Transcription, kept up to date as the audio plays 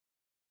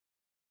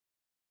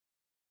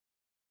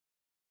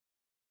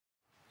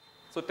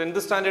So 10th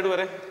standard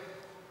വരെ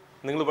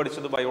നിങ്ങൾ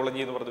പഠിച്ചത് ബയോളജി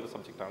എന്ന് പറഞ്ഞൊരു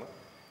സബ്ജക്റ്റാണ്.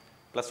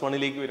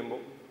 +1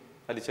 വരുമ്പോൾ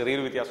അതിൽ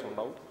ചെറിയൊരു വ്യത്യാസം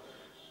ഉണ്ടാവും.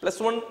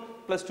 +1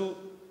 +2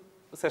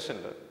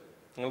 സെഷനിൽ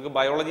നിങ്ങൾക്ക്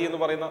ബയോളജി എന്ന്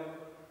പറയുന്ന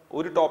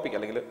ഒരു ടോപ്പിക്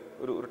അല്ലെങ്കിൽ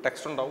ഒരു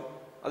ടെക്സ്റ്റ് ഉണ്ടാവും.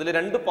 അതിൽ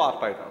 2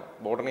 പാർട്ടായിട്ടാണ്,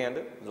 ബോട്ടണി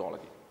ആൻഡ്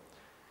സുവോളജി.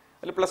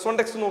 അതിൽ +1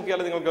 ടെക്സ്റ്റ്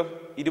നോക്കിയാൽ നിങ്ങൾക്ക്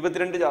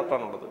 22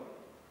 ചാപ്റ്ററാണുള്ളത്.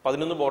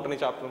 11 ബോട്ടണി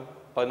ചാപ്റ്ററും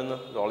 11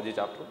 സുവോളജി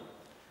ചാപ്റ്ററും.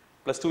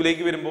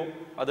 +2 വരുമ്പോൾ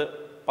അത്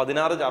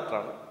 16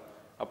 ചാപ്റ്ററാണ്.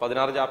 ആ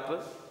 16 ചാപ്റ്റർ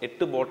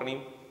 8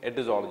 ബോട്ടണിയും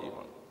 8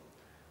 സുവോളജിയുമാണ്.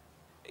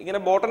 ഇങ്ങനെ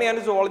ബോട്ടണി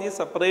ആൻഡ് സുവോളജി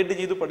സെപ്പറേറ്റ്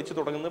ചെയ്ത് പഠിച്ചു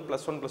തുടങ്ങുന്നത്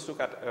 +1 +2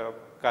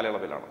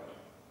 കാലയളവിലാണ്.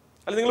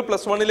 അല്ല, നിങ്ങൾ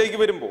 +1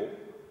 വരുമ്പോൾ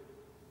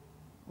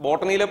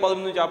ബോട്ടണിയിലെ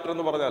 11 ചാപ്റ്റർ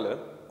എന്ന് പറഞ്ഞാൽ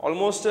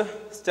ഓൾമോസ്റ്റ്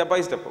സ്റ്റെപ്പ് ബൈ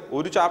സ്റ്റെപ്പ്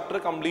ഒരു ചാപ്റ്റർ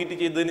കംപ്ലീറ്റ്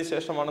ചെയ്തതിന്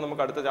ശേഷമാണ്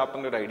നമുക്ക് അടുത്ത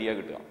ചാപ്റ്ററിൻ്റെ ഒരു ഐഡിയ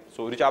കിട്ടുക. സോ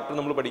ഒരു ചാപ്റ്റർ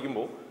നമ്മൾ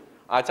പഠിക്കുമ്പോൾ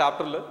ആ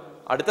ചാപ്റ്ററിൽ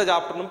അടുത്ത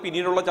ചാപ്റ്ററിനും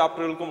പിന്നീടുള്ള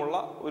ചാപ്റ്ററുകൾക്കുമുള്ള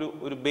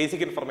ഒരു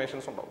ബേസിക്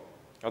ഇൻഫർമേഷൻസ് ഉണ്ടാവും.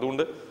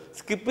 അതുകൊണ്ട്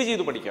സ്കിപ്പ്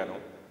ചെയ്ത് പഠിക്കാനോ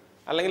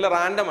അല്ലെങ്കിൽ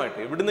റാൻഡമായിട്ട്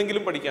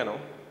എവിടുന്നെങ്കിലും പഠിക്കാനോ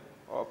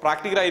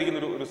പ്രാക്ടിക്കലായിരിക്കുന്ന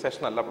ഒരു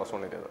സെഷൻ അല്ല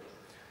 +1.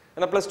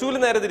 എന്നാൽ +2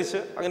 നേരെ തിരിച്ച്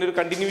അങ്ങനെ ഒരു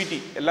കണ്ടിന്യൂറ്റി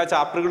എല്ലാ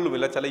ചാപ്റ്ററുകളിലും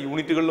ഇല്ല, ചില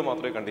യൂണിറ്റുകളിൽ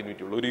മാത്രമേ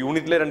കണ്ടിന്യൂറ്റി ഉള്ളൂ. ഒരു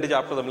യൂണിറ്റിലെ 2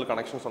 ചാപ്റ്റർ തമ്മിൽ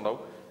കണക്ഷൻസ് ഉണ്ടാവും,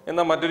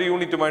 എന്നാൽ മറ്റൊരു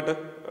യൂണിറ്റുമായിട്ട്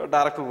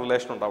ഡയറക്റ്റ്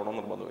റിലേഷൻ ഉണ്ടാവണം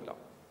നിർബന്ധമില്ല.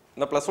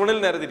 എന്നാൽ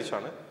 +1 നേരെ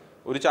തിരിച്ചാണ്.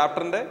 ഒരു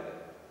ചാപ്റ്ററിൻ്റെ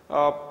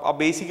ആ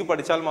ബേസിക്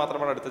പഠിച്ചാൽ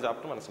മാത്രമാണ് അടുത്ത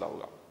ചാപ്റ്റർ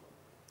മനസ്സിലാവുക.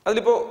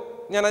 അതിലിപ്പോൾ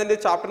ഞാൻ അതിൻ്റെ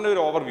ചാപ്റ്ററിൻ്റെ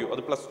ഒരു ഓവർവ്യൂ,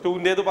 അത്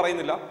 +2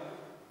 പറയുന്നില്ല,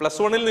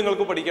 +1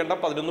 നിങ്ങൾക്ക് പഠിക്കേണ്ട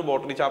 11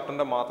 ബോട്ടണി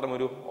ചാപ്റ്ററിൻ്റെ മാത്രം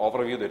ഒരു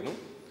ഓവർവ്യൂ തരുന്നു.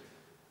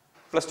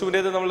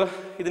 +2 നമ്മൾ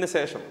ഇതിന്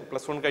ശേഷം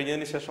 +1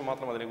 കഴിഞ്ഞതിന് ശേഷം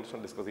മാത്രം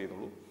അതിനെക്കുറിച്ച് ഡിസ്കസ്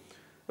ചെയ്യുന്നുള്ളൂ.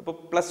 അപ്പോൾ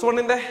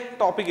 +1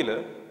 ടോപ്പിക്കിൽ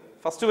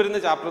ഫസ്റ്റ് വരുന്ന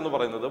ചാപ്റ്റർ എന്ന്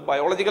പറയുന്നത്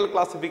ബയോളജിക്കൽ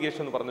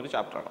ക്ലാസിഫിക്കേഷൻ എന്ന് പറയുന്നൊരു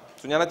ചാപ്റ്ററാണ്.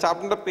 സോ ഞാൻ ആ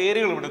ചാപ്റ്ററിൻ്റെ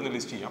പേരുകൾ ഇവിടെ ഒന്ന്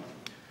ലിസ്റ്റ് ചെയ്യാം.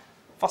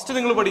 ഫസ്റ്റ്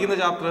നിങ്ങൾ പഠിക്കുന്ന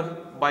ചാപ്റ്റർ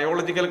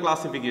ബയോളജിക്കൽ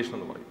ക്ലാസിഫിക്കേഷൻ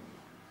എന്ന് പറയും.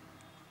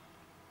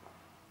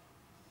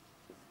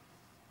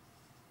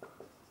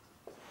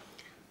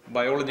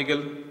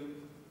 ബയോളജിക്കൽ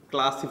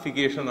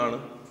ക്ലാസിഫിക്കേഷൻ ആണ്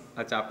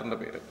ആ ചാപ്റ്ററിൻ്റെ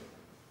പേര്.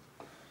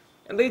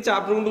 എന്താ ഈ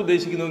ചാപ്റ്റർ കൊണ്ട്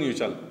ഉദ്ദേശിക്കുന്നതെന്ന്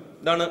ചോദിച്ചാൽ,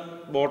 ഇതാണ്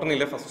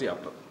ബോട്ടണിയിലെ ഫസ്റ്റ്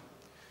ചാപ്റ്റർ.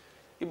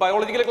 ഈ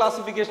ബയോളജിക്കൽ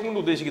ക്ലാസിഫിക്കേഷൻ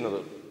കൊണ്ട് ഉദ്ദേശിക്കുന്നത്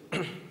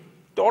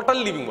ടോട്ടൽ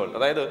ലിവിങ് വേൾഡ്,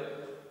 അതായത്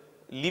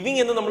ലിവിങ്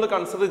എന്ന് നമ്മൾ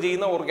കൺസിഡർ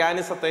ചെയ്യുന്ന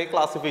ഓർഗാനിസത്തെ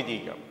ക്ലാസിഫൈ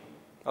ചെയ്യുകയാണ്.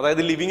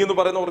 അതായത് ലിവിങ് എന്ന്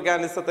പറയുന്ന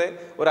ഓർഗാനിസത്തെ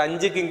ഒരു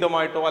 5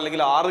 കിങ്ഡമായിട്ടോ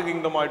അല്ലെങ്കിൽ 6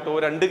 കിങ്ഡമായിട്ടോ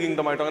 2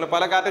 കിങ്ഡമായിട്ടോ അങ്ങനെ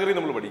പല കാറ്റഗറി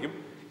നമ്മൾ പഠിക്കും.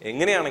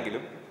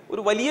 എങ്ങനെയാണെങ്കിലും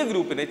ഒരു വലിയ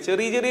ഗ്രൂപ്പിനെ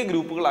ചെറിയ ചെറിയ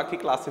ഗ്രൂപ്പുകളാക്കി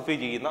ക്ലാസിഫൈ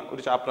ചെയ്യുന്ന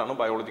ഒരു ചാപ്റ്ററാണ്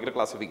ബയോളജിക്കൽ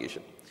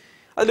ക്ലാസിഫിക്കേഷൻ.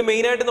 അതിൽ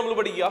മെയിനായിട്ട് നമ്മൾ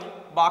പഠിക്കുക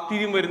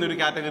ബാക്ടീരിയം വരുന്ന ഒരു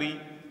കാറ്റഗറി,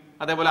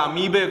 അതേപോലെ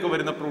അമീബയൊക്കെ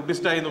വരുന്ന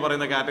പ്രോട്ടിസ്റ്റ എന്ന്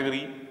പറയുന്ന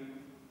കാറ്റഗറി.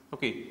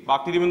 ഓക്കെ,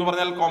 ബാക്ടീരിയം എന്ന്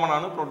പറഞ്ഞാൽ കോമൺ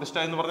ആണ്, പ്രോട്ടിസ്റ്റ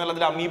എന്ന് പറഞ്ഞാൽ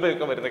അതിൽ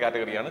അമീബയൊക്കെ വരുന്ന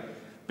കാറ്റഗറിയാണ്.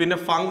 പിന്നെ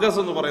ഫംഗസ്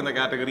എന്ന് പറയുന്ന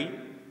കാറ്റഗറി,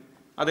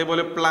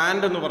 അതേപോലെ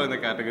പ്ലാന്റ് എന്ന് പറയുന്ന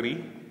കാറ്റഗറി,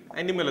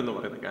 അനിമൽ എന്ന്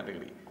പറയുന്ന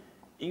കാറ്റഗറി.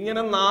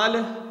 ഇങ്ങനെ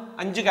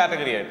 4-5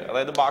 കാറ്റഗറി ആയിട്ട്,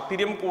 അതായത്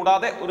ബാക്ടീരിയം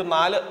കൂടാതെ ഒരു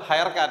 4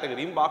 ഹയർ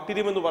കാറ്റഗറിയും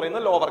ബാക്ടീരിയം എന്ന്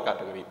പറയുന്ന ലോവർ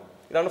കാറ്റഗറിയും.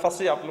 ഇതാണ്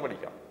ഫസ്റ്റ് ചാപ്റ്ററിൽ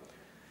പഠിക്കുക.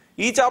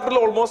 ഈ ചാപ്റ്ററിൽ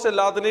ഓൾമോസ്റ്റ്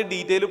എല്ലാത്തിനെയും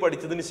ഡീറ്റെയിൽ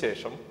പഠിച്ചതിന്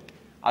ശേഷം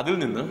അതിൽ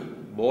നിന്ന്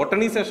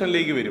ബോട്ടണി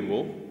സെഷനിലേക്ക്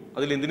വരുമ്പോൾ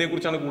അതിൽ എന്തിനെ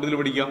കുറിച്ചാണ് കൂടുതൽ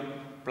പഠിക്കുക?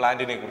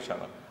 പ്ലാന്റിനെ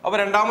കുറിച്ചാണ്. അപ്പോൾ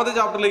രണ്ടാമത്തെ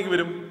ചാപ്റ്ററിലേക്ക്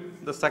വരും,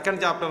 the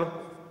second chapter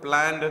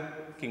plant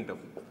kingdom.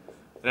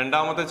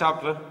 രണ്ടാമത്തെ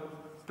ചാപ്റ്റർ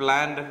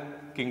പ്ലാന്റ്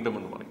കിങ്ഡം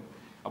എന്ന് പറയും.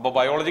 അപ്പോൾ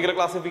ബയോളജിക്കൽ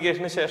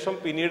ക്ലാസിഫിക്കേഷന് ശേഷം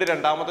പിന്നീട്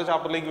രണ്ടാമത്തെ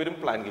ചാപ്റ്ററിലേക്ക് വരും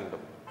പ്ലാന്റ്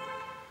കിങ്ഡം.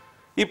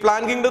 ഈ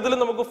പ്ലാന്റ് കിങ്ഡത്തിൽ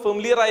നമുക്ക്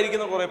ഫെമിലിയർ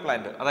ആയിരിക്കുന്ന കുറേ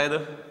പ്ലാന്റ്, അതായത്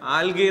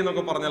ആൽഗെ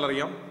എന്നൊക്കെ പറഞ്ഞാൽ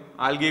അറിയാം,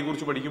 ആൽഗയെ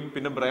കുറിച്ച് പഠിക്കും.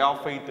 പിന്നെ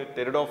ബ്രയോഫൈറ്റ്,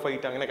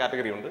 ടെറിഡോഫൈറ്റ്, അങ്ങനെ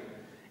കാറ്റഗറി ഉണ്ട്.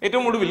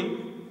 ഏറ്റവും ഒടുവിൽ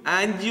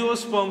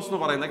ആൻജിയോസ്പേംസ് എന്ന്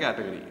പറയുന്ന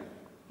കാറ്റഗറി.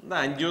 എന്താ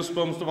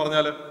ആൻജിയോസ്പേംസ് എന്ന്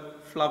പറഞ്ഞാൽ?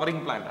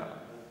 ഫ്ലവറിംഗ് പ്ലാന്റ് ആണ്,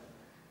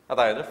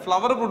 അതായത്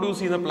ഫ്ലവർ പ്രൊഡ്യൂസ്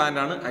ചെയ്യുന്ന പ്ലാന്റ്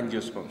ആണ്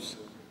ആൻജിയോസ്പേംസ്.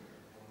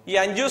 ഈ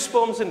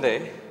ആൻജിയോസ്പേംസിന്റെ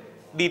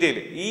ഡീറ്റെയിൽ,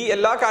 ഈ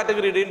എല്ലാ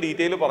കാറ്റഗറിയുടെയും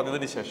ഡീറ്റെയിൽ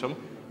പറഞ്ഞതിന് ശേഷം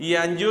ഈ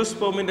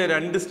ആൻജിയോസ്പേമിന്റെ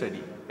 2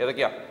 സ്റ്റഡി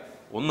ഏതൊക്കെയാ?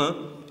 ഒന്ന്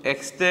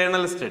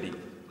എക്സ്റ്റേണൽ സ്റ്റഡി,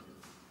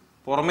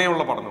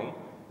 പുറമേയുള്ള പഠനവും,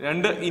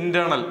 2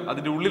 ഇന്റേണൽ,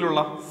 അതിൻ്റെ ഉള്ളിലുള്ള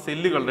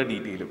സെല്ലുകളുടെ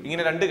ഡീറ്റെയിലും.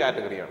 ഇങ്ങനെ 2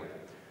 കാറ്റഗറിയാണ്.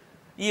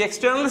 ഈ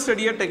എക്സ്റ്റേണൽ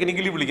സ്റ്റഡിയെ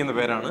ടെക്നിക്കലി വിളിക്കുന്ന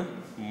പേരാണ്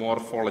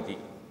മോർഫോളജി.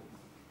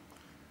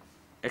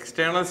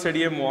 എക്സ്റ്റേണൽ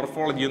സ്റ്റഡിയെ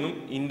മോർഫോളജി എന്നും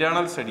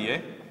ഇന്റേണൽ സ്റ്റഡിയെ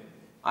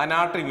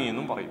അനാട്ടമി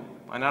എന്നും പറയും.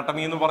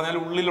 അനാട്ടമി എന്ന് പറഞ്ഞാൽ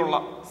ഉള്ളിലുള്ള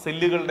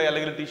സെല്ലുകളുടെ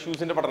അല്ലെങ്കിൽ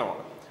ടിഷ്യൂസിന്റെ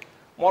പഠനമാണ്.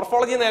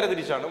 മോർഫോളജി നേരെ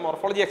തിരിച്ചാണ്.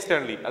 മോർഫോളജി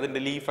എക്സ്റ്റേണലി, അതിന്റെ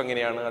ലീഫ്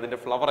എങ്ങനെയാണ്, അതിന്റെ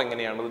ഫ്ലവർ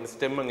എങ്ങനെയാണ്, അതിന്റെ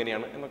സ്റ്റെം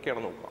എങ്ങനെയാണ്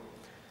എന്നൊക്കെയാണ് നോക്കുക.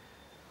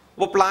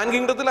 അപ്പോൾ പ്ലാന്റ്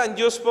കിങ്ഡത്തിൽ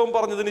ആൻജിയോസ്പേം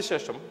പറഞ്ഞതിന്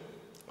ശേഷം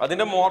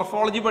അതിന്റെ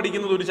മോർഫോളജി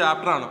പഠിക്കുന്നത് ഒരു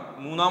ചാപ്റ്ററാണ്,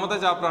 3ാമത്തെ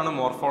ചാപ്റ്ററാണ്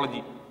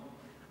മോർഫോളജി.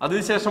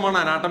 അതിനുശേഷമാണ്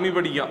അനാട്ടമി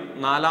പഠിക്കുക,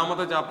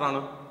 4ാമത്തെ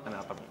ചാപ്റ്ററാണ്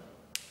അനാട്ടമി.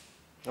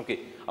 ഓക്കെ,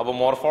 അപ്പോൾ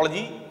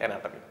മോർഫോളജി,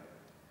 അനാട്ടമി.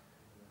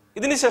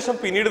 ഇതിനുശേഷം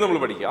പിന്നീട് നമ്മൾ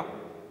പഠിക്കുക,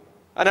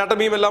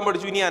 അനാട്ടമിയും എല്ലാം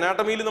പഠിച്ചു. ഇനി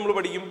അനാട്ടമിയിൽ നമ്മൾ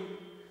പഠിക്കും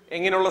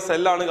എങ്ങനെയുള്ള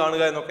സെല്ലാണ്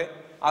കാണുക എന്നൊക്കെ.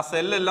 ആ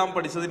സെല്ലെല്ലാം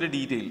പഠിച്ചതിന്റെ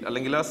ഡീറ്റെയിൽ,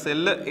 അല്ലെങ്കിൽ ആ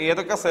സെല്ല്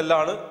ഏതൊക്കെ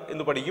സെല്ലാണ്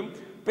എന്ന് പഠിക്കും.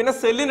 പിന്നെ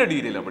സെല്ലിന്റെ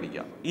ഡീറ്റെയിലാണ്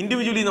പഠിക്കുക.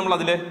 ഇൻഡിവിജ്വലി നമ്മൾ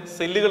അതിലെ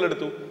സെല്ലുകൾ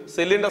എടുത്തു,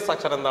 സെല്ലിന്റെ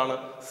സ്ട്രക്ചർ എന്താണ്,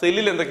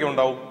 സെല്ലിൽ എന്തൊക്കെ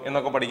ഉണ്ടാവും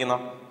എന്നൊക്കെ പഠിക്കുന്ന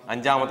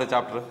 5ാമത്തെ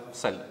ചാപ്റ്റർ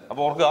സെൽ.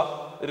 അപ്പോൾ ഓർക്കുക,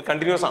 ഒരു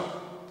കണ്ടിന്യൂസ് ആണ്.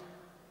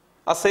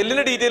 ആ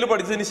സെല്ലിന്റെ ഡീറ്റെയിൽ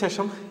പഠിച്ചതിന്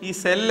ശേഷം ഈ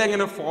സെൽ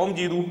എങ്ങനെ ഫോം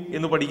ചെയ്തു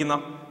എന്ന് പഠിക്കുന്ന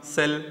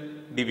സെൽ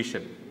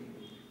ഡിവിഷൻ.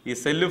 ഈ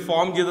സെല്ല്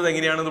ഫോം ചെയ്തത്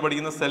എങ്ങനെയാണെന്ന്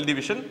പഠിക്കുന്ന സെൽ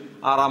ഡിവിഷൻ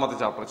 6ാമത്തെ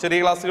ചാപ്റ്റർ. ചെറിയ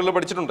ക്ലാസ്സുകളിൽ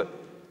പഠിച്ചിട്ടുണ്ട്.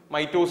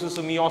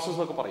 മൈറ്റോസിസ് മിയോസിസ്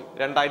എന്നൊക്കെ പറയും.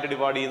 2ആയിട്ട്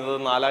ഡിവൈഡ് ചെയ്യുന്നത്,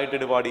 4ആയിട്ട്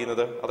ഡിവൈഡ്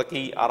ചെയ്യുന്നത്, അതൊക്കെ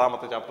ഈ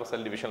 6ാമത്തെ ചാപ്റ്റർ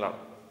സെൽ ഡിവിഷനിലാണ്.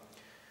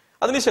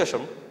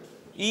 അതിനുശേഷം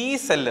ഈ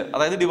സെല്ല്,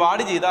 അതായത്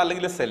ഡിവൈഡ് ചെയ്ത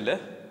അല്ലെങ്കിൽ സെല്ല്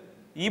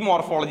ഈ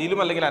മോർഫോളജിയിലും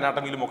അല്ലെങ്കിൽ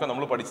അനാട്ടമിയിലും ഒക്കെ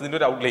നമ്മൾ പഠിച്ചതിൻ്റെ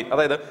ഒരു ഔട്ട്ലൈൻ,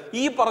 അതായത്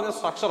ഈ പറഞ്ഞ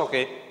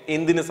സ്ട്രക്ചറൊക്കെ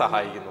എന്തിന്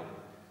സഹായിക്കുന്നു,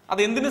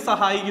 അതെന്തിന്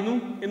സഹായിക്കുന്നു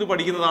എന്ന്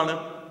പഠിക്കുന്നതാണ്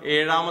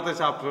 7ാമത്തെ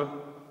chapter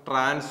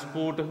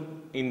transport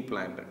in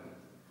plant.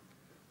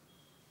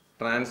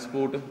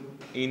 Transport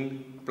in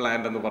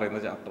plant എന്ന് പറയുന്ന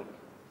ചാപ്റ്റർ.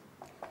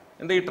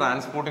 എന്താ ഈ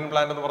ട്രാൻസ്പോർട്ട് ഇൻ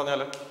പ്ലാന്റ് എന്ന്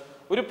പറഞ്ഞാൽ?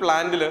 ഒരു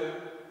പ്ലാന്റിൽ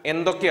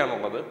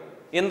എന്തൊക്കെയാണുള്ളത്,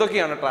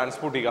 എന്തൊക്കെയാണ്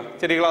ട്രാൻസ്പോർട്ട് ചെയ്യുക?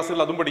 ചെറിയ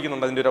ക്ലാസ്സുകൾ അതും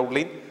പഠിക്കുന്നുണ്ട്. അതിൻ്റെ ഒരു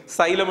ഔട്ട്ലൈൻ.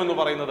 സൈലം എന്ന്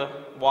പറയുന്നത്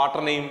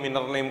വാട്ടറിനെയും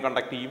മിനറലിനെയും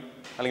കണ്ടക്ട് ചെയ്യും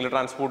അല്ലെങ്കിൽ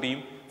ട്രാൻസ്പോർട്ട്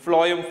ചെയ്യും.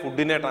 ഫ്ലോയം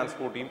ഫുഡിനെ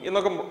ട്രാൻസ്പോർട്ട് ചെയ്യും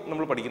എന്നൊക്കെ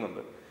നമ്മൾ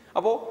പഠിക്കുന്നുണ്ട്.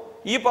 അപ്പോൾ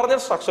ഈ പറഞ്ഞ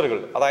സ്ട്രക്ചറുകൾ,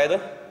 അതായത്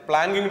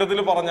പ്ലാൻ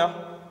കിങ്ഡത്തിൽ പറഞ്ഞ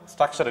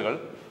സ്ട്രക്ചറുകൾ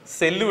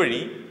സെല്ല് വഴി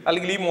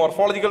അല്ലെങ്കിൽ ഈ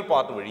മോർഫോളജിക്കൽ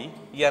പാർട്ട് വഴി,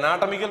 ഈ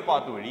അനാട്ടമിക്കൽ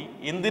പാർട്ട് വഴി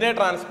എന്തിനെ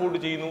ട്രാൻസ്പോർട്ട്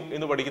ചെയ്യുന്നു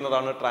എന്ന്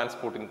പഠിക്കുന്നതാണ്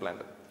ട്രാൻസ്പോർട്ട് ഇൻ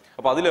പ്ലാന്റ്.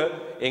 അപ്പോൾ അതിൽ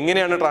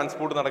എങ്ങനെയാണ്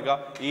ട്രാൻസ്പോർട്ട് നടക്കുക,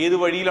 ഏത്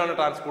വഴിയിലാണ്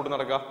ട്രാൻസ്പോർട്ട്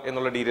നടക്കുക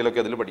എന്നുള്ള ഡീറ്റെയിൽ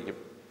ഒക്കെ അതിൽ പഠിക്കും.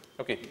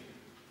 ഓക്കെ,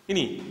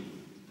 ഇനി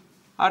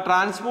ആ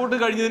ട്രാൻസ്പോർട്ട്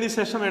കഴിഞ്ഞതിന്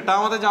ശേഷം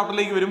 8ാമത്തെ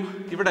ചാപ്റ്ററിലേക്ക് വരും.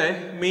 ഇവിടെ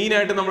മെയിൻ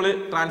ആയിട്ട് നമ്മൾ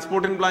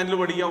ട്രാൻസ്പോർട്ട് ഇൻ പ്ലാന്റിൽ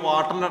പഠിക്കുക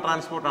വാട്ടറിന്റെ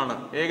ട്രാൻസ്പോർട്ടാണ്.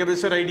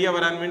 ഏകദേശം ഒരു ഐഡിയ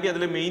വരാൻ വേണ്ടി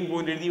അതിലെ മെയിൻ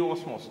പോയിന്റ് എഴുതി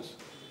ഓസ്മോസിസ്.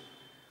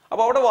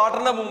 അപ്പോൾ അവിടെ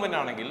വാട്ടറിന്റെ മൂവ്മെന്റ്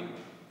ആണെങ്കിൽ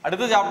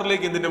അടുത്ത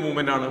ചാപ്റ്ററിലേക്ക് എന്തിന്റെ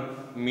മൂവ്മെന്റ് ആണ്?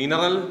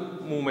 മിനറൽ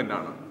മൂവ്മെന്റ്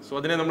ആണ്. സോ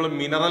അതിനെ നമ്മൾ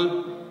മിനറൽ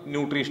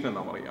ന്യൂട്രീഷൻ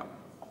എന്നാ പറയുക.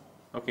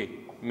 Okay,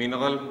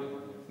 mineral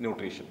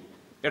nutrition.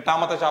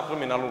 8ാമത്തെ chapter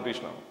mineral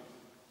nutrition ആണ്,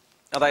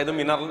 അതായത്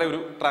മിനറലിന്റെ ഒരു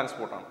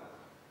ട്രാൻസ്പോർട്ടാണ്.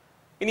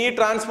 ഇനി ഈ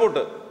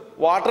ട്രാൻസ്പോർട്ട്,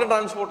 വാട്ടർ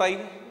ട്രാൻസ്പോർട്ടായി,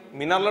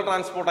 മിനറൽ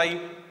ട്രാൻസ്പോർട്ടായി,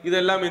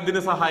 ഇതെല്ലാം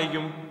എന്തിനു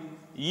സഹായിക്കും?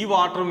 ഈ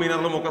വാട്ടറും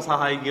മിനറലും ഒക്കെ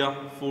സഹായിക്കുക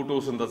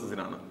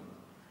ഫോട്ടോസിന്തസിസിനാണ്.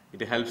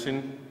 It helps in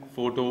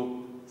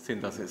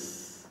photosynthesis.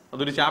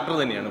 അതൊരു ചാപ്റ്റർ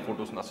തന്നെയാണ്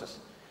ഫോട്ടോസിന്തസിസ്.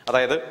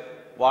 അതായത്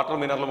വാട്ടർ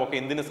മിനറലും ഒക്കെ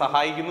എന്തിനു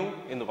സഹായിക്കുന്നു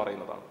എന്ന്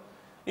പറയുന്നതാണ്.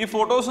 ഈ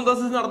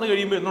ഫോട്ടോസിന്തസിസ് നടന്നു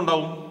കഴിയുമ്പോൾ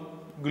എന്തുണ്ടാവും?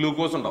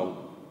 ഗ്ലൂക്കോസ് ഉണ്ടാവും.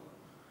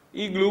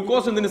 ഈ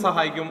ഗ്ലൂക്കോസ് എന്തിനു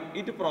സഹായിക്കും?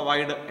 It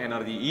provide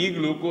energy. ഈ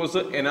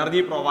ഗ്ലൂക്കോസ്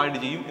എനർജി പ്രൊവൈഡ്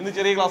ചെയ്യും എന്ന്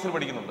ചെറിയ ക്ലാസ്സിൽ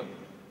പഠിക്കുന്നുണ്ട്.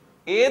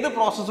 ഏത്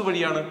പ്രോസസ്സ്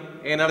വഴിയാണ്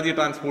എനർജി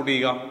ട്രാൻസ്പോർട്ട്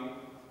ചെയ്യുക?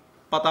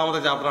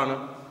 10ാമത്തെ ചാപ്റ്റർ ആണ്.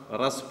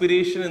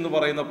 റെസ്പിറേഷൻ എന്ന്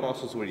പറയുന്ന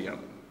പ്രോസസ്സ്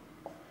വഴിയാണ്.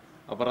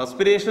 അപ്പൊ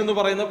റെസ്പിറേഷൻ എന്ന്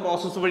പറയുന്ന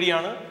പ്രോസസ്സ്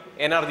വഴിയാണ്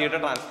എനർജിയുടെ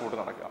ട്രാൻസ്പോർട്ട്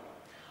നടക്കുക.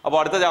 അപ്പോൾ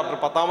അടുത്ത ചാപ്റ്റർ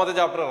 10ാമത്തെ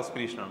ചാപ്റ്റർ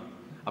റെസ്പിറേഷൻ ആണ്.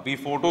 അപ്പൊ ഈ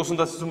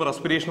ഫോട്ടോസിന്തസിസും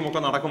റെസ്പിറേഷനും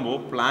ഒക്കെ നടക്കുമ്പോൾ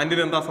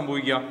പ്ലാന്റിന് എന്താ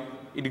സംഭവിക്കുക?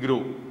 It grow.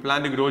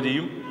 പ്ലാന്റ് ഗ്രോ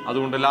ചെയ്യും.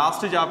 അതുകൊണ്ട്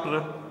ലാസ്റ്റ് ചാപ്റ്റർ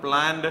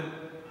പ്ലാന്റ്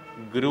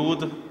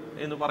ഗ്രോത്ത്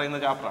എന്ന് പറയുന്ന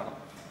ചാപ്റ്റർ ആണ്.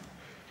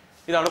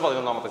 ഇതാണ്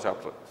 11ാമത്തെ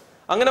ചാപ്റ്റർ.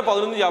 അങ്ങനെ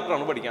 11 ചാപ്റ്റർ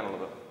ആണ്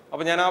പഠിക്കാനുള്ളത്.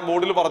 അപ്പൊ ഞാൻ ആ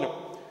ബോർഡിൽ പറഞ്ഞു,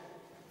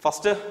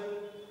 ഫസ്റ്റ്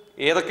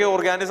ഏതൊക്കെ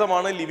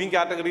ഓർഗാനിസമാണ് ലിവിങ്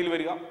കാറ്റഗറിയിൽ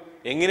വരിക,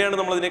 എങ്ങനെയാണ്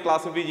നമ്മൾ അതിനെ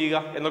ക്ലാസിഫൈ ചെയ്യുക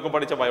എന്നൊക്കെ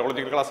പഠിച്ച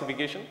ബയോളജിക്കൽ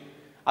ക്ലാസിഫിക്കേഷൻ.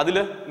 അതിൽ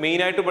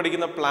മെയിനായിട്ട്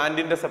പഠിക്കുന്ന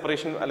പ്ലാന്റിന്റെ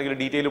സെപ്പറേഷൻ അല്ലെങ്കിൽ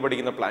ഡീറ്റെയിൽ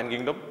പഠിക്കുന്ന പ്ലാന്റ്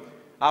കിങ്ഡം,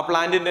 ആ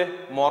പ്ലാന്റിന്റെ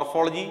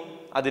മോർഫോളജി,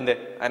 അതിന്റെ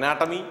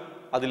അനാട്ടമി,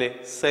 അതിലെ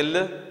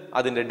സെല്ല്,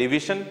 അതിന്റെ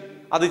ഡിവിഷൻ,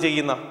 അത്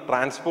ചെയ്യുന്ന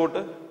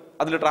ട്രാൻസ്പോർട്ട്,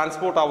 അതിൽ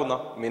ട്രാൻസ്പോർട്ട് ആവുന്ന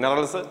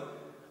മിനറൽസ്,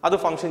 അത്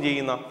ഫങ്ഷൻ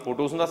ചെയ്യുന്ന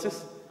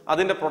ഫോട്ടോസിന്തസിസ്,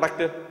 അതിന്റെ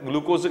പ്രൊഡക്റ്റ്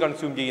ഗ്ലൂക്കോസ്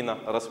കൺസ്യൂം ചെയ്യുന്ന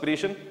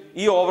റെസ്പിറേഷൻ.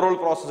 ഈ ഓവറോൾ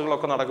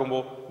പ്രോസസ്സുകളൊക്കെ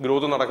നടക്കുമ്പോൾ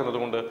ഗ്രോത്ത് നടക്കുന്നത്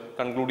കൊണ്ട്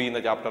കൺക്ലൂഡ് ചെയ്യുന്ന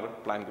ചാപ്റ്റർ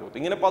പ്ലാന്റ് ഗ്രോത്ത്.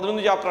 ഇങ്ങനെ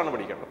 11 ചാപ്റ്ററാണ്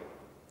പഠിക്കേണ്ടത്.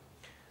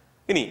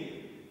 ഇനി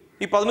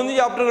ഈ 11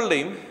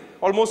 ചാപ്റ്ററുകളുടെയും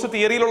ഓൾമോസ്റ്റ്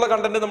തിയറിയിലുള്ള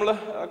കണ്ടന്റ് നമ്മൾ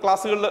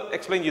ക്ലാസ്സുകളിൽ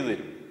എക്സ്പ്ലെയിൻ ചെയ്തു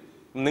തരും.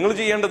 നിങ്ങൾ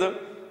ചെയ്യേണ്ടത്,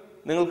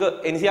 നിങ്ങൾക്ക്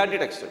NCERT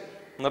ടെക്സ്റ്റ്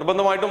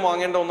നിർബന്ധമായിട്ടും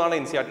വാങ്ങേണ്ട ഒന്നാണ്.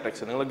 NCERT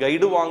ടെക്സ്റ്റ് നിങ്ങൾ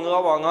ഗൈഡ് വാങ്ങുക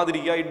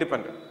വാങ്ങാതിരിക്കുക, ഇറ്റ്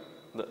ഡിപ്പെൻഡ്.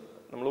 ഇത്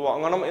നമ്മൾ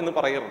വാങ്ങണം എന്ന്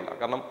പറയാറില്ല,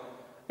 കാരണം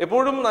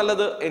എപ്പോഴും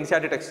നല്ലത്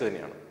NCERT ടെക്സ്റ്റ്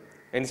തന്നെയാണ്.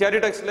 NCERT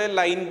ടെക്സ്റ്റിലെ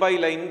line by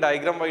line,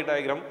 diagram by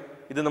diagram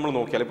ഇത് നമ്മൾ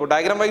നോക്കിയാൽ, ഇപ്പോൾ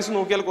ഡയഗ്രാം വൈസ്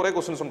നോക്കിയാൽ കുറേ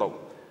ക്വസ്റ്റ്യൻസ് ഉണ്ടാവും,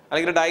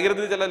 അല്ലെങ്കിൽ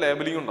ഡയഗ്രത്തിൽ ചില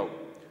ലേബലിംഗ് ഉണ്ടാവും,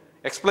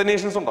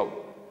 എക്സ്പ്ലനേഷൻസ് ഉണ്ടാവും.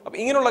 അപ്പം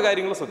ഇങ്ങനെയുള്ള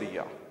കാര്യങ്ങൾ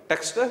ശ്രദ്ധിക്കുക.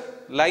 ടെക്സ്റ്റ്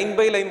ലൈൻ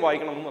ബൈ ലൈൻ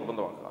വായിക്കണമെന്ന്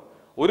നിർബന്ധമാക്കുക.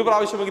 ഒരു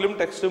പ്രാവശ്യമെങ്കിലും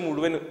ടെക്സ്റ്റ്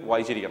മുഴുവൻ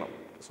വായിച്ചിരിക്കണം.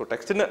 So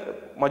ടെക്സ്റ്റിന്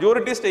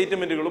majority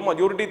സ്റ്റേറ്റ്മെന്റുകളും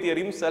majority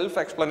തിയറിയും self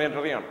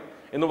explanatory ആണ്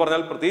എന്ന്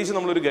പറഞ്ഞാൽ, പ്രത്യേകിച്ച്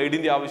നമ്മളൊരു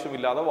ഗൈഡിന്റെ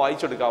ആവശ്യമില്ലാതെ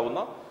വായിച്ചെടുക്കാവുന്ന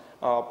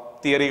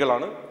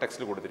തിയറികളാണ്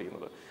ടെക്സ്റ്റിൽ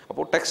കൊടുത്തിരിക്കുന്നത്.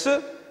 അപ്പോൾ ടെക്സ്റ്റ്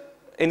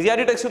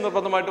NCERT ടെക്സ്റ്റ്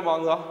നിർബന്ധമായിട്ട്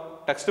വാങ്ങുക,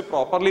 ടെക്സ്റ്റ്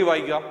പ്രോപ്പർലി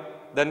വായിക്കുക.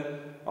 ദെൻ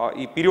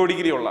ഈ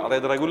പീരിയോഡിക്കലി ഉള്ള,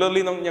 അതായത്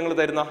റെഗുലർലി ഞങ്ങൾ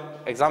തരുന്ന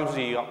എക്സാംസ്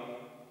ചെയ്യുക.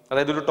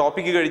 അതായത് ഒരു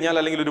ടോപ്പിക്ക് കഴിഞ്ഞാൽ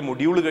അല്ലെങ്കിൽ ഒരു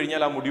മൊഡ്യൂൾ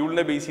കഴിഞ്ഞാൽ ആ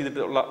മൊഡ്യൂളിനെ ബേസ്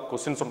ചെയ്തിട്ടുള്ള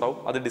ക്വസ്റ്റ്യൻസ് ഉണ്ടാവും.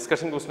 അത്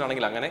ഡിസ്കഷൻ ക്വസ്റ്റ്യൻ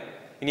ആണെങ്കിൽ അങ്ങനെ,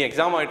 ഇനി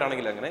എക്സാം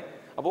ആയിട്ടാണെങ്കിൽ അങ്ങനെ.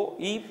 അപ്പോൾ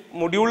ഈ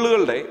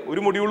മൊഡ്യൂളുകളുടെ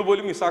ഒരു മൊഡ്യൂൾ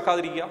പോലും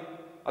മിസ്സാക്കാതിരിക്കുക.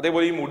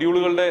 അതേപോലെ ഈ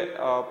മൊഡ്യൂളുകളുടെ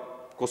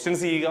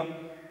ക്വസ്റ്റ്യൻസ് ചെയ്യുക.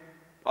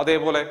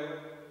 അതേപോലെ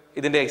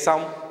ഇതിൻ്റെ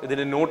എക്സാം,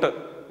 ഇതിൻ്റെ നോട്ട്,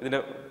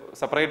 ഇതിൻ്റെ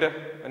സെപ്പറേറ്റ്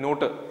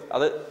നോട്ട്,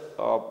 അത്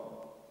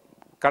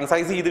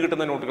കൺസൈസ് ചെയ്ത്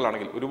കിട്ടുന്ന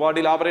നോട്ടുകളാണെങ്കിൽ, ഒരുപാട്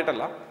ഇലാബറേറ്റ്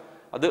അല്ല,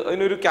 അത്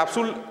അതിനൊരു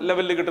ക്യാപ്സൂൾ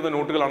ലെവലിൽ കിട്ടുന്ന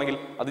നോട്ടുകളാണെങ്കിൽ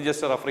അത്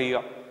ജസ്റ്റ് റെഫർ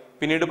ചെയ്യുക.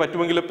 പിന്നീട്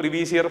പറ്റുമെങ്കിൽ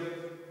പ്രീവിയസ് ഇയർ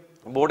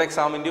ബോർഡ്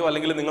എക്സാമിൻ്റെയോ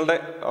അല്ലെങ്കിൽ നിങ്ങളുടെ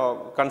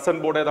കൺസേൺ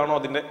ബോർഡ് ഏതാണോ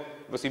അതിൻ്റെ,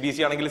 ഇപ്പോൾ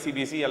CBSE ആണെങ്കിൽ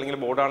CBSE, അല്ലെങ്കിൽ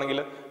ബോർഡ് ആണെങ്കിൽ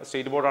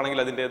സ്റ്റേറ്റ് ബോർഡ് ആണെങ്കിൽ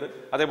അതിൻ്റേത്.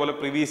 അതേപോലെ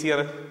പ്രീവിയസ് ഇയർ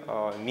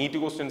നീറ്റ്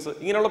ക്വസ്റ്റ്യൻസ്,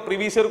 ഇങ്ങനെയുള്ള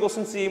പ്രീവിയസ് ഇയർ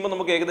ക്വസ്റ്റ്യൻസ് ചെയ്യുമ്പോൾ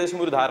നമുക്ക് ഏകദേശം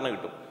ഒരു ധാരണ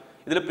കിട്ടും.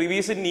 ഇതിൽ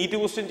പ്രീവിയസ് നീറ്റ്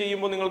ക്വസ്റ്റ്യൻ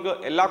ചെയ്യുമ്പോൾ നിങ്ങൾക്ക്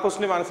എല്ലാ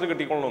ക്വസ്റ്റ്യനും ആൻസർ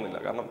കിട്ടിക്കൊള്ളണമെന്നില്ല,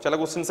 കാരണം ചില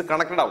ക്വസ്റ്റ്യൻസ്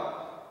കണക്റ്റഡ് ആവും.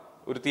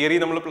 ഒരു തിയറി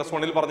നമ്മൾ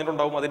 +1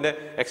 പറഞ്ഞിട്ടുണ്ടാവും, അതിൻ്റെ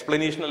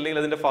എക്സ്പ്ലനേഷൻ അല്ലെങ്കിൽ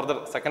അതിൻ്റെ ഫർദർ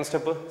സെക്കൻഡ്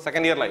സ്റ്റെപ്പ്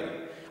സെക്കൻഡ് ഇയറിലായിരിക്കും.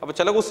 അപ്പോൾ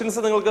ചില ക്വസ്റ്റ്യൻസ്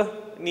നിങ്ങൾക്ക്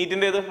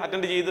നീറ്റിൻ്റേത്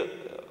അറ്റൻഡ് ചെയ്ത്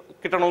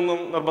കിട്ടണമെന്നും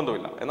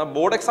നിർബന്ധമില്ല. എന്നാൽ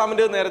ബോർഡ്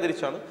എക്സാമിൻ്റെ നേരെ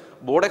തിരിച്ചാണ്.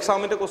 ബോർഡ്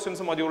എക്സാമിൻ്റെ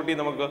ക്വസ്റ്റ്യൻസ് മജോറിറ്റി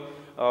നമുക്ക്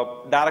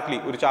ഡയറക്റ്റ്ലി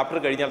ഒരു ചാപ്റ്റർ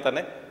കഴിഞ്ഞാൽ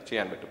തന്നെ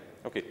ചെയ്യാൻ പറ്റും.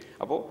 ഓക്കെ,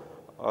 അപ്പോൾ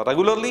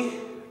റെഗുലർലി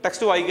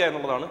ടെക്സ്റ്റ് വായിക്കുക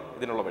എന്നുള്ളതാണ്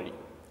ഇതിനുള്ള വഴി.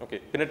 ഓക്കെ,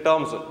 പിന്നെ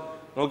ടേംസ്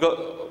നമുക്ക്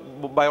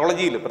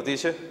ബയോളജിയിൽ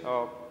പ്രത്യേകിച്ച്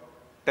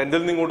 10th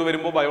നിന്ന് ഇങ്ങോട്ട്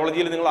വരുമ്പോൾ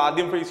ബയോളജിയിൽ നിങ്ങൾ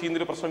ആദ്യം ഫേസ്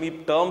ചെയ്യുന്നൊരു പ്രശ്നം ഈ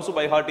ടേംസ്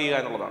ബൈ ഹാർട്ട്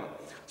ചെയ്യുക എന്നുള്ളതാണ്.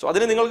 സോ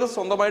അതിന് നിങ്ങൾക്ക്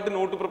സ്വന്തമായിട്ട്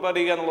നോട്ട് പ്രിപ്പയർ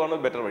ചെയ്യുക എന്നുള്ളതാണ്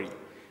ബെറ്റർ വഴി.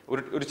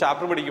 ഒരു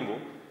ചാപ്റ്റർ പഠിക്കുമ്പോൾ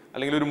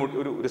അല്ലെങ്കിൽ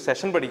ഒരു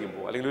സെഷൻ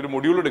പഠിക്കുമ്പോൾ അല്ലെങ്കിൽ ഒരു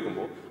മൊഡ്യൂൾ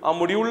എടുക്കുമ്പോൾ ആ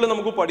മൊഡ്യൂളിൽ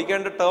നമുക്ക്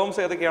പഠിക്കേണ്ട ടേംസ്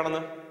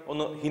ഏതൊക്കെയാണെന്ന്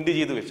ഒന്ന് ഹിന്റ്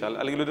ചെയ്ത് വെച്ചാൽ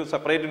അല്ലെങ്കിൽ ഒരു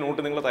സെപ്പറേറ്റ്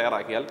നോട്ട് നിങ്ങൾ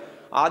തയ്യാറാക്കിയാൽ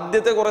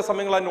ആദ്യത്തെ കുറേ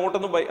സമയങ്ങൾ ആ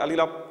നോട്ടൊന്ന്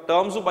അല്ലെങ്കിൽ ആ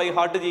ടേംസ് ബൈ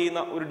ഹാർട്ട്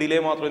ചെയ്യുന്ന ഒരു ഡിലേ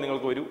മാത്രമേ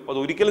നിങ്ങൾക്ക് വരൂ. അത്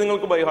ഒരിക്കലും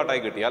നിങ്ങൾക്ക് ബൈ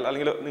ഹാർട്ടായി കിട്ടിയാൽ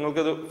അല്ലെങ്കിൽ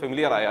നിങ്ങൾക്കത്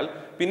ഫെമിലിയർ ആയാൽ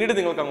പിന്നീട്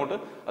നിങ്ങൾക്ക് അങ്ങോട്ട്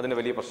അതിന്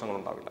വലിയ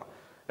പ്രശ്നങ്ങളുണ്ടാവില്ല.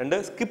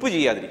 2, സ്കിപ്പ്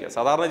ചെയ്യാതിരിക്കുക.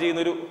 സാധാരണ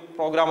ചെയ്യുന്നൊരു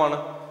പ്രോഗ്രാമാണ്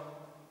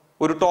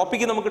ഒരു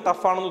ടോപ്പിക്ക് നമുക്ക്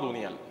ടഫാണെന്ന്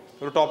തോന്നിയാൽ,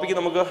 ഒരു ടോപ്പിക്ക്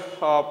നമുക്ക്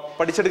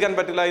പഠിച്ചെടുക്കാൻ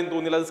പറ്റില്ല എന്ന്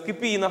തോന്നിയാൽ അത്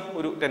സ്കിപ്പ് ചെയ്യുന്ന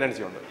ഒരു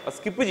ടെൻഡൻസി ഉണ്ട്. അത്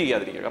സ്കിപ്പ്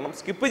ചെയ്യാതിരിക്കുക. കാരണം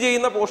സ്കിപ്പ്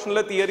ചെയ്യുന്ന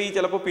പോർഷനിലെ തിയറി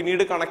ചിലപ്പോൾ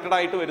പിന്നീട് കണക്റ്റഡ്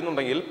ആയിട്ട്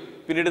വരുന്നുണ്ടെങ്കിൽ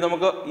പിന്നീട്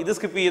നമുക്ക് ഇത്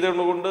സ്കിപ്പ്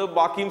ചെയ്തതുകൊണ്ട്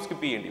ബാക്കിയും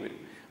സ്കിപ്പ് ചെയ്യേണ്ടി വരും.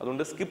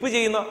 അതുകൊണ്ട് സ്കിപ്പ്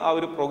ചെയ്യുന്ന ആ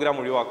ഒരു പ്രോഗ്രാം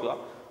ഒഴിവാക്കുക.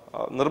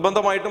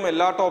 നിർബന്ധമായിട്ടും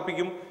എല്ലാ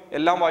ടോപ്പിക്കും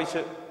എല്ലാം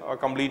വായിച്ച്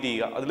കംപ്ലീറ്റ്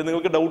ചെയ്യുക. അതിൽ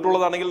നിങ്ങൾക്ക് ഡൗട്ട്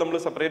ഉള്ളതാണെങ്കിൽ നമ്മൾ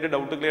സെപ്പറേറ്റ്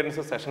ഡൗട്ട്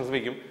ക്ലിയറൻസ് സെഷൻസ്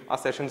വയ്ക്കും. ആ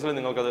സെഷൻസിൽ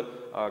നിങ്ങൾക്കത്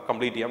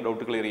കംപ്ലീറ്റ് ചെയ്യാം,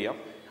 ഡൗട്ട് ക്ലിയർ ചെയ്യാം.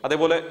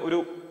 അതേപോലെ ഒരു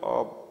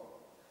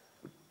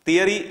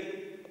തിയറി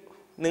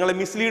നിങ്ങളെ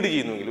മിസ്ലീഡ്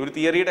ചെയ്യുന്നെങ്കിൽ, ഒരു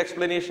തിയറിയുടെ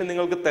എക്സ്പ്ലനേഷൻ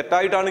നിങ്ങൾക്ക്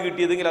തെറ്റായിട്ടാണ്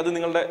കിട്ടിയതെങ്കിൽ അത്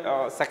നിങ്ങളുടെ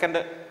സെക്കൻഡ്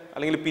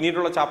അല്ലെങ്കിൽ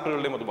പിന്നീടുള്ള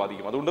ചാപ്റ്ററുകളിലും അത്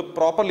ബാധിക്കും. അതുകൊണ്ട്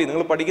പ്രോപ്പർലി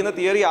നിങ്ങൾ പഠിക്കുന്ന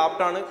തിയറി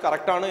ആപ്റ്റാണ്,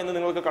 കറക്റ്റാണ് എന്ന്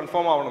നിങ്ങൾക്ക്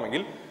കൺഫേം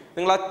ആവണമെങ്കിൽ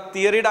നിങ്ങൾ ആ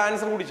തിയറിയുടെ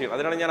ആൻസർ കൂടി ചെയ്യണം.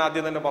 അതിനാണ് ഞാൻ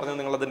ആദ്യം തന്നെ പറഞ്ഞത്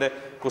നിങ്ങൾ അതിൻ്റെ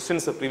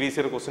ക്വസ്റ്റ്യൻസ് പ്രീവിയസ്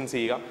ഇയർ ക്വസ്റ്റ്യൻസ്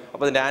ചെയ്യുക.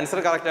 അപ്പോൾ അതിൻ്റെ ആൻസർ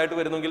കറക്റ്റായിട്ട്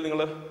വരുന്നെങ്കിൽ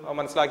നിങ്ങൾ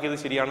മനസ്സിലാക്കിയത്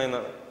ശരിയാണ് എന്ന്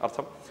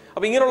അർത്ഥം.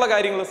 അപ്പോൾ ഇങ്ങനെയുള്ള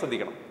കാര്യങ്ങൾ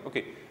ശ്രദ്ധിക്കണം.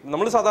 ഓക്കെ,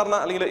 നമ്മൾ സാധാരണ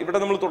അല്ലെങ്കിൽ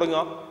ഇവിടെ നമ്മൾ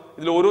തുടങ്ങുക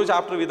ഇതിൽ ഓരോ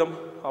ചാപ്റ്റർ വീതം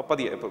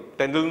പതിയെ. ഇപ്പോൾ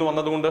 10th നിന്ന്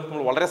വന്നതുകൊണ്ട്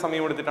നമ്മൾ വളരെ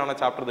സമയമെടുത്തിട്ടാണ്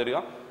ചാപ്റ്റർ തരിക.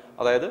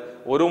 അതായത്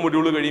ഓരോ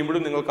മൊഡ്യൂൾ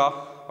കഴിയുമ്പോഴും നിങ്ങൾക്ക് ആ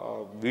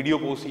വീഡിയോ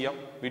പോസ്റ്റ് ചെയ്യാം.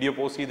 വീഡിയോ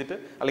പോസ്റ്റ് ചെയ്തിട്ട്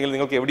അല്ലെങ്കിൽ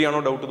നിങ്ങൾക്ക് എവിടെയാണോ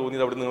ഡൗട്ട്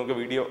തോന്നിയത് അവിടെ നിങ്ങൾക്ക്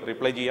വീഡിയോ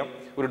റിപ്ലൈ ചെയ്യാം.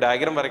 ഒരു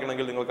ഡയഗ്രാം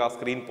വരയ്ക്കണമെങ്കിൽ നിങ്ങൾക്ക് ആ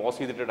സ്ക്രീൻ പോസ്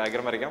ചെയ്തിട്ട്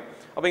ഡയഗ്രാം വരയ്ക്കാം.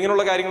 അപ്പോൾ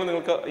ഇങ്ങനെയുള്ള കാര്യങ്ങൾ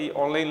നിങ്ങൾക്ക് ഈ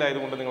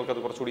ഓൺലൈനിലായതുകൊണ്ട് നിങ്ങൾക്ക്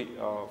അത് കുറച്ചുകൂടി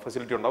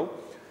ഫെസിലിറ്റി ഉണ്ടാവും.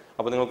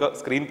 അപ്പോൾ നിങ്ങൾക്ക്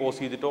സ്ക്രീൻ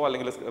പോസ്റ്റ് ചെയ്തിട്ടോ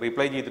അല്ലെങ്കിൽ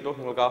റിപ്ലൈ ചെയ്തിട്ടോ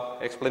നിങ്ങൾക്ക് ആ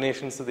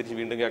എക്സ്പ്ലനേഷൻസ് തിരിച്ച്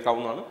വീണ്ടും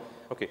കേൾക്കാവുന്നതാണ്.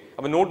 ഓക്കെ,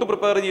 അപ്പോൾ നോട്ട്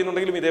പ്രിപ്പയർ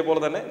ചെയ്യുന്നുണ്ടെങ്കിലും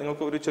ഇതേപോലെ തന്നെ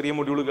നിങ്ങൾക്ക് ഒരു ചെറിയ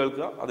മൊഡ്യൂൾ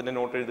കേൾക്കുക, അതിൻ്റെ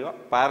നോട്ട് എഴുതുക,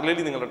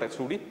 പാരലലി നിങ്ങളുടെ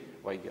ടെക്സ്റ്റ് കൂടി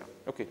വായിക്കുക.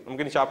 ഓക്കെ,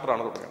 നമുക്കിനി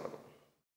ചാപ്റ്ററാണ് തുടങ്ങേണ്ടത്.